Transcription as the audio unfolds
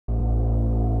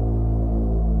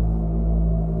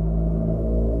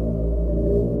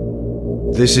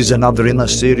This is another in a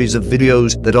series of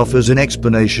videos that offers an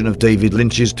explanation of David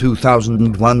Lynch's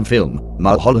 2001 film,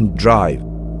 Mulholland Drive.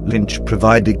 Lynch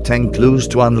provided 10 clues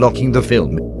to unlocking the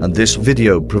film, and this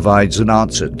video provides an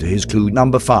answer to his clue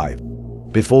number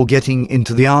 5. Before getting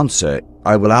into the answer,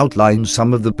 I will outline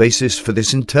some of the basis for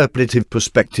this interpretive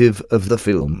perspective of the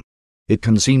film. It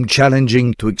can seem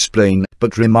challenging to explain,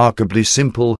 but remarkably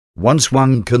simple, once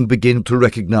one can begin to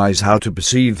recognize how to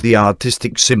perceive the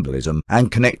artistic symbolism and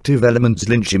connective elements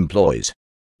Lynch employs.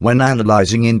 When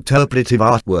analyzing interpretive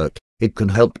artwork, it can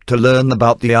help to learn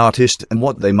about the artist and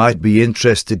what they might be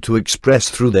interested to express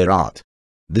through their art.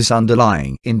 This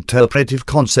underlying interpretive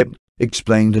concept,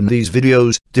 explained in these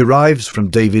videos, derives from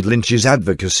David Lynch's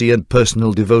advocacy and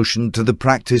personal devotion to the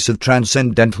practice of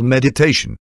transcendental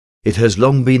meditation. It has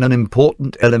long been an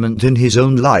important element in his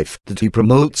own life that he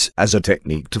promotes as a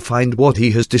technique to find what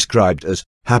he has described as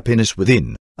happiness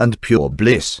within and pure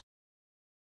bliss.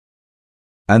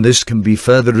 And this can be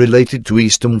further related to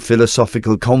Eastern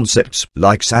philosophical concepts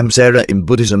like samsara in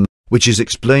Buddhism, which is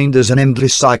explained as an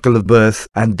endless cycle of birth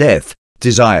and death,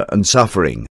 desire and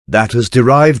suffering, that is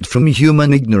derived from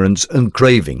human ignorance and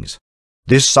cravings.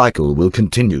 This cycle will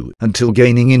continue until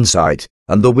gaining insight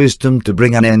and the wisdom to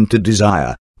bring an end to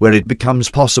desire, where it becomes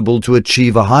possible to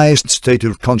achieve a highest state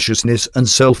of consciousness and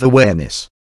self-awareness,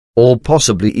 or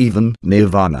possibly even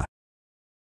nirvana.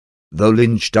 Though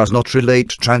Lynch does not relate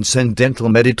transcendental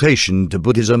meditation to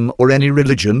Buddhism or any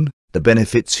religion, the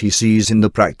benefits he sees in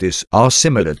the practice are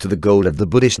similar to the goal of the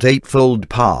Buddhist Eightfold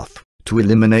Path, to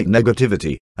eliminate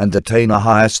negativity and attain a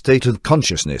higher state of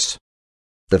consciousness.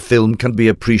 The film can be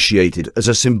appreciated as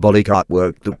a symbolic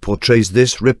artwork that portrays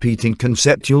this repeating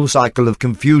conceptual cycle of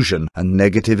confusion and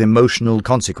negative emotional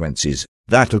consequences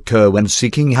that occur when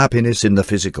seeking happiness in the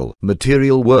physical,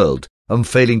 material world, and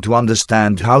failing to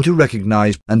understand how to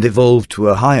recognize and evolve to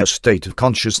a higher state of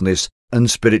consciousness and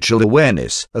spiritual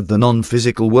awareness of the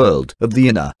non-physical world of the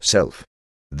inner self.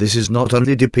 This is not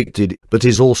only depicted, but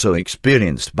is also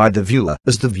experienced by the viewer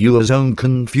as the viewer's own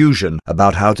confusion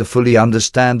about how to fully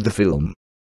understand the film.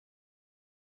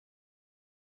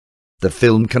 The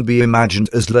film can be imagined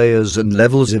as layers and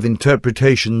levels of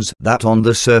interpretations that on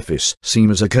the surface seem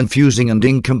as a confusing and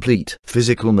incomplete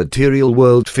physical material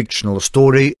world fictional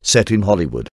story set in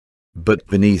Hollywood. But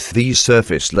beneath these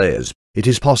surface layers, it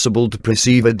is possible to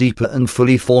perceive a deeper and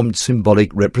fully formed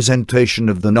symbolic representation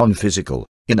of the non-physical,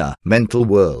 inner, mental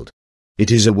world.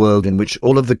 It is a world in which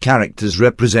all of the characters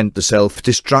represent the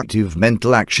self-destructive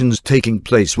mental actions taking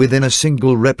place within a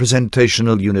single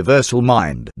representational universal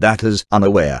mind that is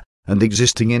unaware and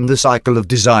existing in the cycle of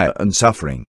desire and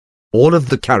suffering. All of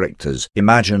the characters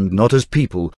imagined not as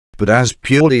people, but as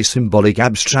purely symbolic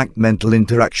abstract mental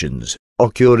interactions,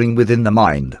 occurring within the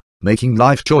mind, making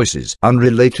life choices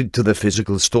unrelated to the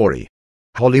physical story.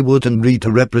 Hollywood and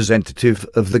Rita representative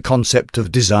of the concept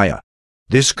of desire.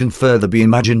 This can further be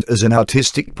imagined as an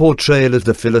artistic portrayal of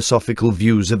the philosophical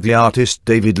views of the artist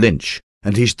David Lynch,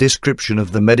 and his description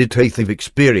of the meditative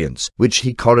experience which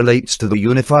he correlates to the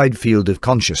unified field of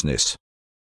consciousness.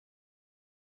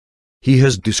 He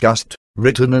has discussed,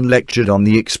 written and lectured on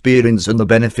the experience and the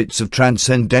benefits of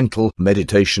transcendental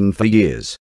meditation for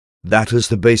years. That is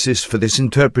the basis for this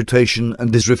interpretation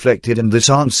and is reflected in this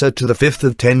answer to the 5th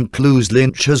of 10 clues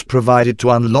Lynch has provided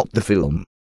to unlock the film.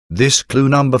 This clue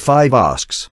number 5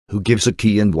 asks, who gives a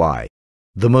key and why?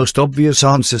 The most obvious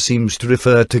answer seems to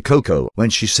refer to Coco when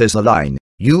she says the line,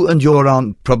 "You and your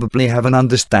aunt probably have an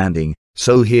understanding,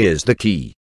 so here's the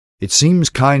key." It seems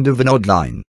kind of an odd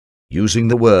line. Using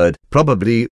the word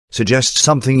probably suggests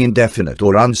something indefinite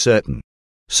or uncertain.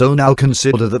 So now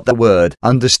consider that the word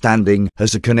understanding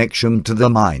has a connection to the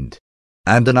mind.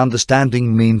 And an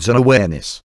understanding means an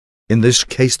awareness. In this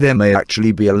case there may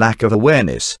actually be a lack of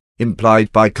awareness,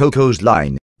 implied by Coco's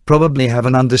line, probably have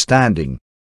an understanding.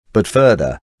 But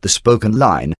further, the spoken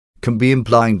line can be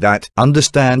implying that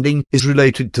understanding is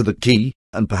related to the key,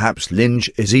 and perhaps Lynch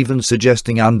is even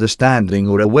suggesting understanding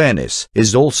or awareness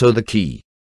is also the key.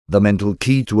 The mental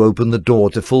key to open the door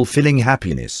to fulfilling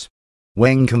happiness.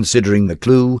 When considering the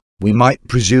clue, we might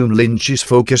presume Lynch is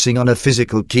focusing on a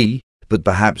physical key, but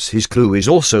perhaps his clue is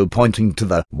also pointing to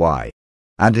the why.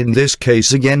 And in this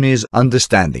case again is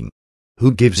understanding.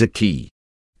 Who gives a key?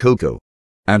 Coco.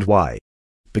 And why?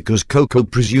 Because Coco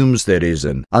presumes there is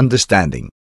an understanding.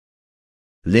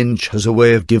 Lynch has a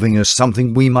way of giving us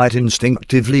something we might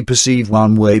instinctively perceive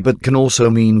one way but can also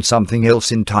mean something else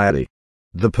entirely.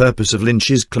 The purpose of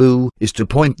Lynch's clue is to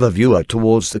point the viewer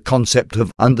towards the concept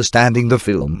of understanding the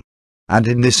film. And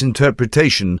in this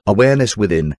interpretation, awareness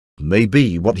within may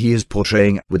be what he is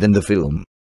portraying within the film.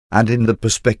 And in the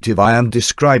perspective I am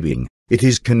describing, It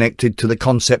is connected to the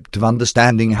concept of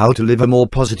understanding how to live a more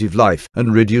positive life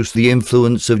and reduce the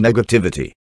influence of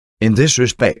negativity. In this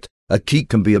respect, a key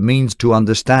can be a means to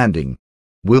understanding.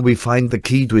 Will we find the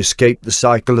key to escape the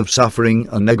cycle of suffering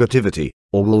and negativity,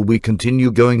 or will we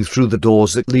continue going through the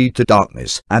doors that lead to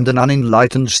darkness and an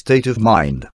unenlightened state of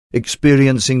mind,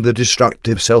 experiencing the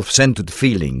destructive self-centered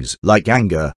feelings like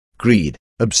anger, greed,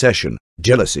 obsession,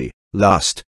 jealousy,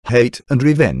 lust, hate and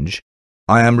revenge?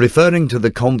 I am referring to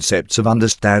the concepts of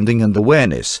understanding and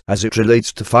awareness as it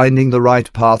relates to finding the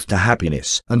right path to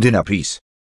happiness and inner peace.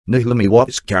 Naomi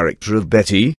Watts' character of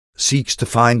Betty seeks to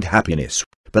find happiness,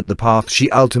 but the path she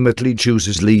ultimately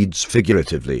chooses leads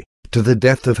figuratively to the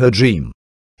death of her dream.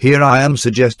 Here I am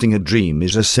suggesting a dream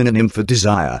is a synonym for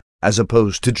desire, as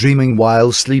opposed to dreaming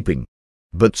while sleeping.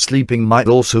 But sleeping might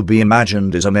also be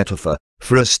imagined as a metaphor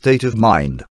for a state of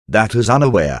mind that is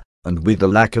unaware, and with a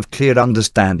lack of clear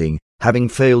understanding, having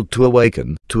failed to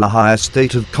awaken to a higher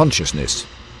state of consciousness.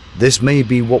 This may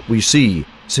be what we see,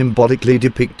 symbolically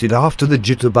depicted after the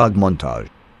jitterbug montage.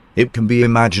 It can be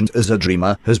imagined as a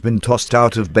dreamer has been tossed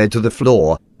out of bed to the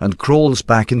floor, and crawls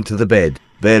back into the bed,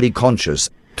 barely conscious,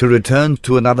 to return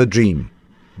to another dream.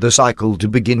 The cycle to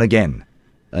begin again.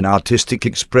 An artistic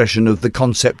expression of the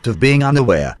concept of being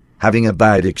unaware, having a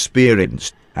bad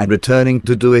experience, and returning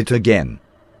to do it again.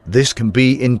 This can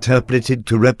be interpreted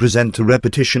to represent a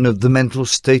repetition of the mental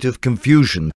state of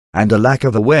confusion and a lack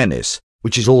of awareness,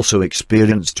 which is also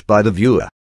experienced by the viewer.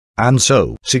 And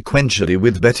so, sequentially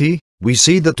with Betty, we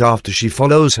see that after she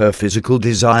follows her physical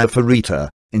desire for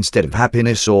Rita, instead of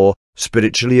happiness or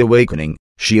spiritually awakening,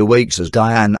 she awakes as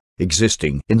Diane,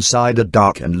 existing inside a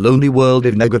dark and lonely world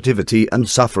of negativity and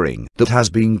suffering that has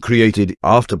been created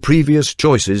after previous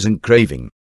choices and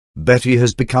craving. Betty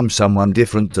has become someone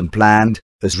different than planned,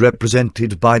 as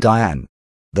represented by Diane.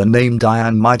 The name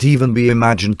Diane might even be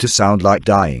imagined to sound like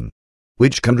dying,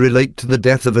 which can relate to the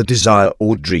death of a desire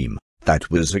or dream that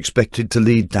was expected to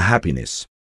lead to happiness.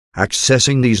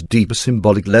 Accessing these deeper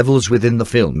symbolic levels within the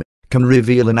film can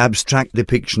reveal an abstract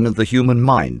depiction of the human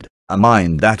mind, a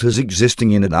mind that is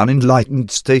existing in an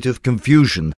unenlightened state of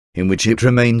confusion, in which it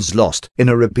remains lost in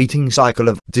a repeating cycle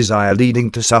of desire leading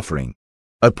to suffering.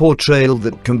 A portrayal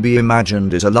that can be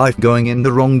imagined as a life going in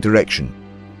the wrong direction,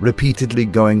 repeatedly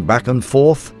going back and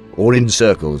forth, or in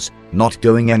circles, not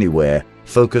going anywhere,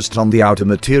 focused on the outer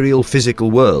material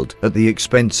physical world at the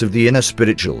expense of the inner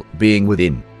spiritual being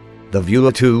within. The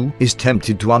viewer too is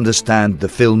tempted to understand the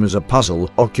film as a puzzle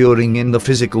occurring in the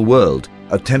physical world,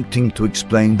 attempting to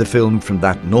explain the film from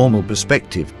that normal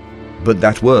perspective. But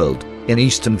that world, in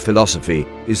Eastern philosophy,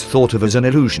 is thought of as an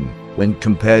illusion, when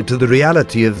compared to the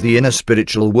reality of the inner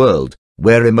spiritual world,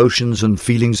 where emotions and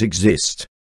feelings exist.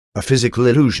 A physical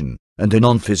illusion, and a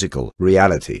non-physical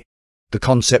reality. The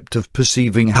concept of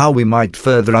perceiving how we might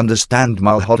further understand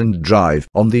Mulholland Drive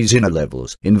on these inner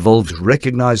levels involves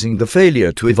recognizing the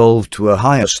failure to evolve to a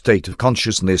higher state of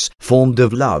consciousness formed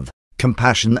of love,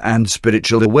 compassion and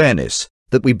spiritual awareness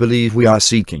that we believe we are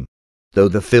seeking. Though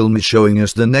the film is showing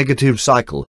us the negative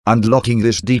cycle, unlocking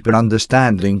this deeper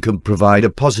understanding can provide a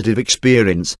positive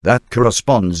experience that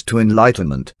corresponds to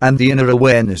enlightenment and the inner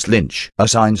awareness Lynch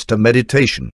assigns to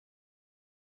meditation.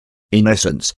 In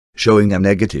essence, showing a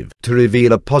negative to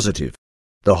reveal a positive.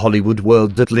 The Hollywood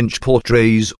world that Lynch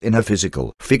portrays in a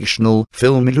physical, fictional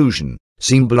film illusion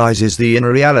symbolizes the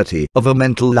inner reality of a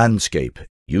mental landscape,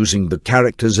 using the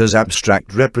characters as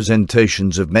abstract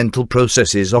representations of mental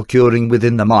processes occurring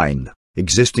within the mind,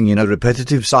 existing in a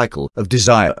repetitive cycle of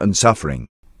desire and suffering.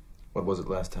 What was it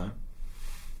last time?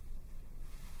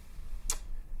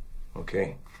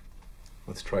 Okay,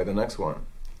 let's try the next one.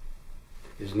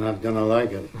 He's not gonna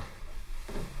like it.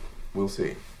 We'll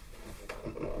see.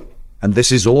 And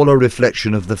this is all a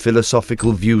reflection of the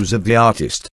philosophical views of the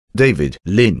artist, David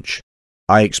Lynch.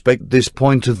 I expect this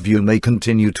point of view may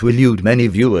continue to elude many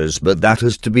viewers, but that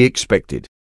is to be expected.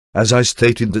 As I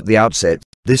stated at the outset,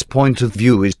 this point of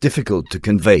view is difficult to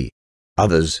convey.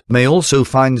 Others may also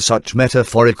find such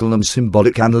metaphorical and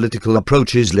symbolic analytical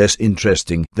approaches less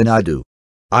interesting than I do.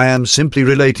 I am simply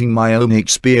relating my own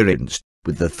experience,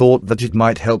 with the thought that it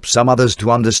might help some others to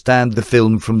understand the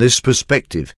film from this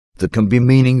perspective, that can be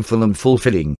meaningful and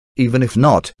fulfilling, even if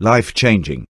not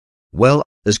life-changing. Well,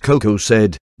 as Coco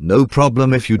said, no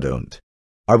problem if you don't.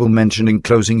 I will mention in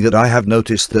closing that I have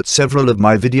noticed that several of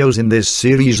my videos in this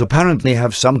series apparently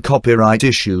have some copyright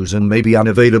issues and may be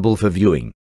unavailable for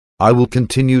viewing. I will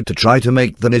continue to try to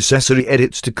make the necessary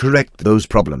edits to correct those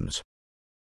problems.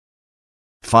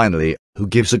 Finally, who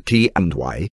gives a key and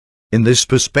why? In this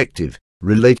perspective,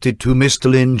 related to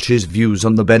Mr. Lynch's views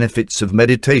on the benefits of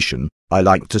meditation, I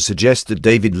like to suggest that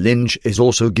David Lynch is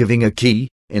also giving a key,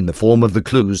 in the form of the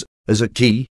clues, as a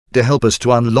key to help us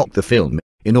to unlock the film,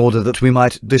 in order that we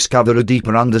might discover a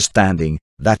deeper understanding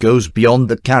that goes beyond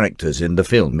the characters in the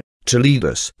film, to lead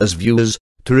us as viewers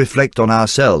to reflect on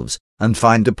ourselves and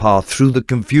find a path through the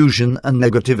confusion and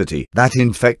negativity that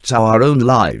infects our own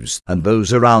lives and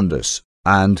those around us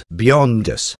and beyond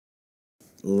us.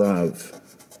 Love,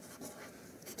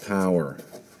 power,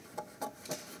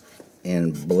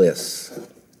 and bliss.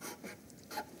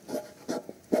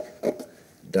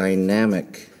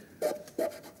 Dynamic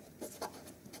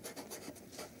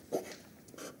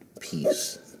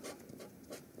peace.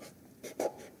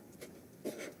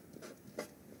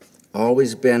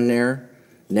 Always been there,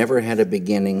 never had a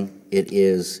beginning, it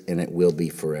is and it will be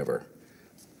forever.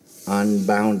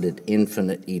 Unbounded,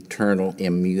 infinite, eternal,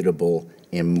 immutable,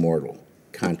 immortal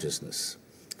consciousness,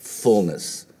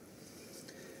 fullness.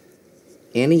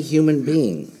 Any human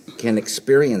being can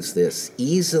experience this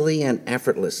easily and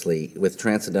effortlessly with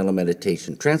transcendental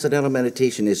meditation. Transcendental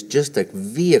meditation is just a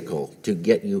vehicle to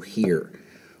get you here.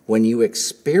 When you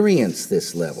experience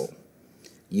this level,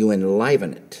 you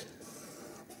enliven it,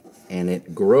 and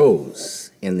it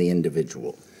grows in the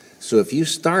individual. So if you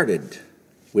started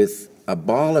with a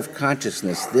ball of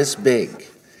consciousness this big,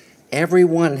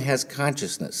 everyone has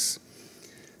consciousness.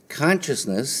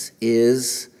 Consciousness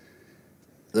is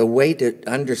the way to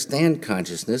understand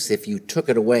consciousness. If you took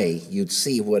it away, you'd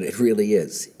see what it really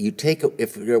is.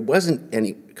 If there wasn't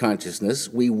any consciousness,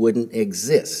 we wouldn't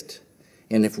exist.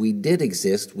 And if we did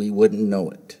exist, we wouldn't know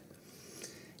it.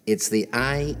 It's the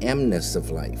I amness of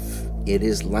life. It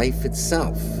is life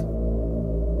itself.